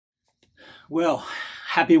Well,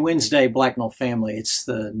 happy Wednesday, Blacknell family. It's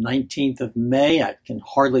the 19th of May. I can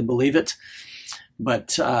hardly believe it.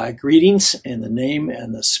 But greetings in the name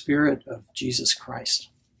and the spirit of Jesus Christ.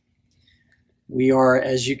 We are,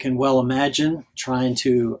 as you can well imagine, trying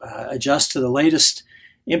to adjust to the latest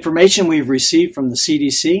information we've received from the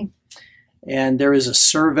CDC. And there is a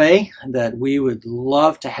survey that we would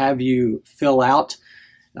love to have you fill out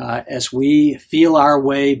as we feel our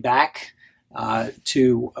way back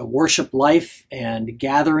to a worship life and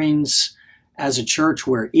gatherings as a church.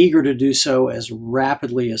 We're eager to do so as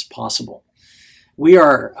rapidly as possible. We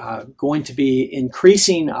are going to be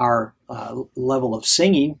increasing our level of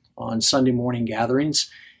singing on Sunday morning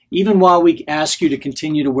gatherings, even while we ask you to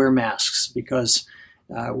continue to wear masks, because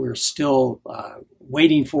we're still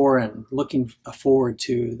waiting for and looking forward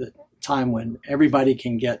to the time when everybody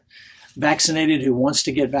can get vaccinated who wants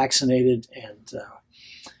to get vaccinated. And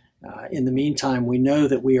in the meantime, we know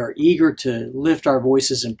that we are eager to lift our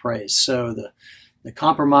voices in praise. So the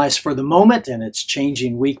compromise for the moment, and it's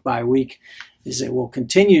changing week by week, is that we'll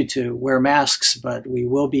continue to wear masks, but we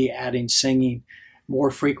will be adding singing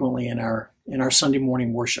more frequently in our Sunday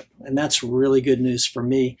morning worship. And that's really good news for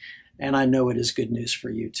me, and I know it is good news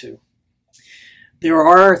for you too. There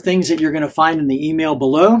are things that you're going to find in the email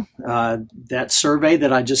below, that survey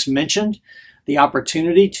that I just mentioned, the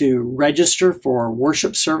opportunity to register for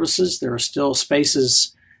worship services. There are still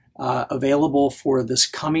spaces available for this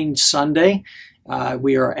coming Sunday.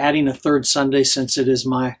 We are adding a third Sunday since it is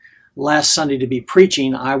my last Sunday to be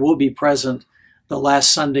preaching. I will be present the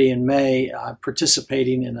last Sunday in May,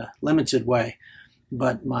 participating in a limited way.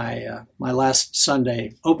 But my last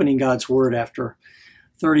Sunday, opening God's Word after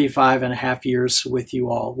 35 and a half years with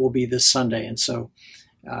you all, will be this Sunday. And so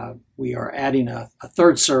we are adding a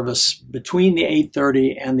third service between the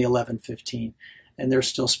 8:30 and the 11:15, and there's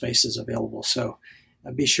still spaces available. So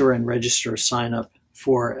be sure and register, sign up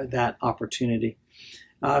for that opportunity.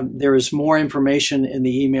 There is more information in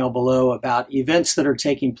the email below about events that are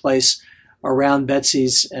taking place around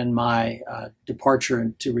Betsy's and my departure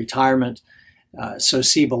into retirement. So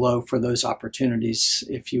see below for those opportunities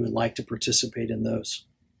if you would like to participate in those.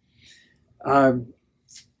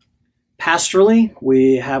 Pastorally,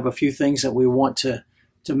 we have a few things that we want to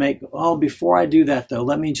make. Oh, before I do that, though,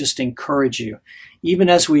 let me just encourage you. Even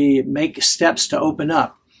as we make steps to open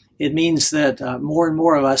up, it means that more and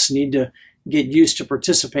more of us need to get used to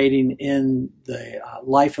participating in the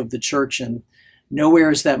life of the church. And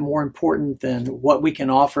nowhere is that more important than what we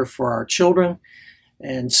can offer for our children.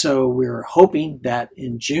 And so we're hoping that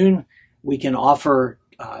in June we can offer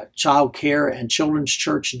child care and children's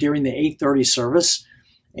church during the 8:30 service.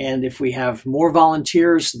 And if we have more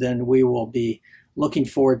volunteers, then we will be looking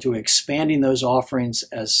forward to expanding those offerings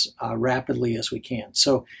as rapidly as we can.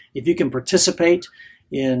 So if you can participate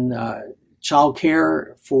in child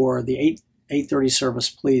care for the 8:30 service,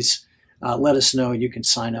 please let us know. You can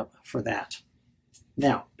sign up for that.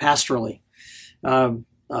 Now, pastorally,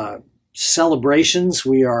 celebrations,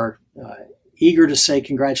 we are eager to say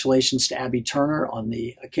congratulations to Abby Turner on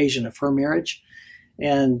the occasion of her marriage.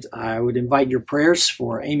 And I would invite your prayers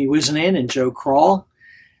for Amy Wizenan and Joe Crawl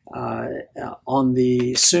on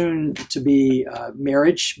the soon-to-be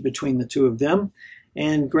marriage between the two of them.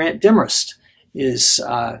 And Grant Demarest is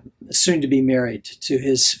soon to be married to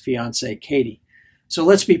his fiancée, Katie. So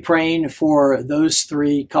let's be praying for those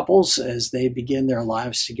three couples as they begin their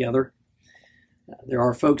lives together. There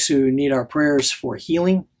are folks who need our prayers for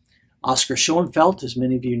healing. Oscar Schoenfeld, as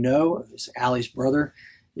many of you know, is Allie's brother,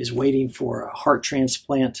 is waiting for a heart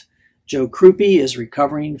transplant. Joe Krupe is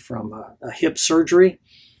recovering from a hip surgery.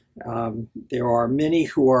 There are many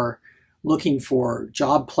who are looking for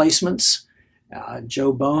job placements.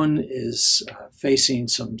 Joe Bone is facing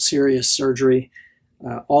some serious surgery.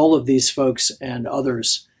 All of these folks and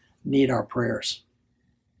others need our prayers.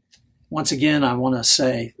 Once again, I want to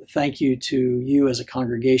say thank you to you as a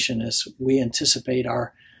congregation as we anticipate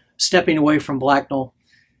our stepping away from Blacknell.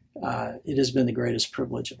 It has been the greatest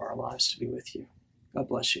privilege of our lives to be with you. God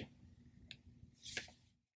bless you.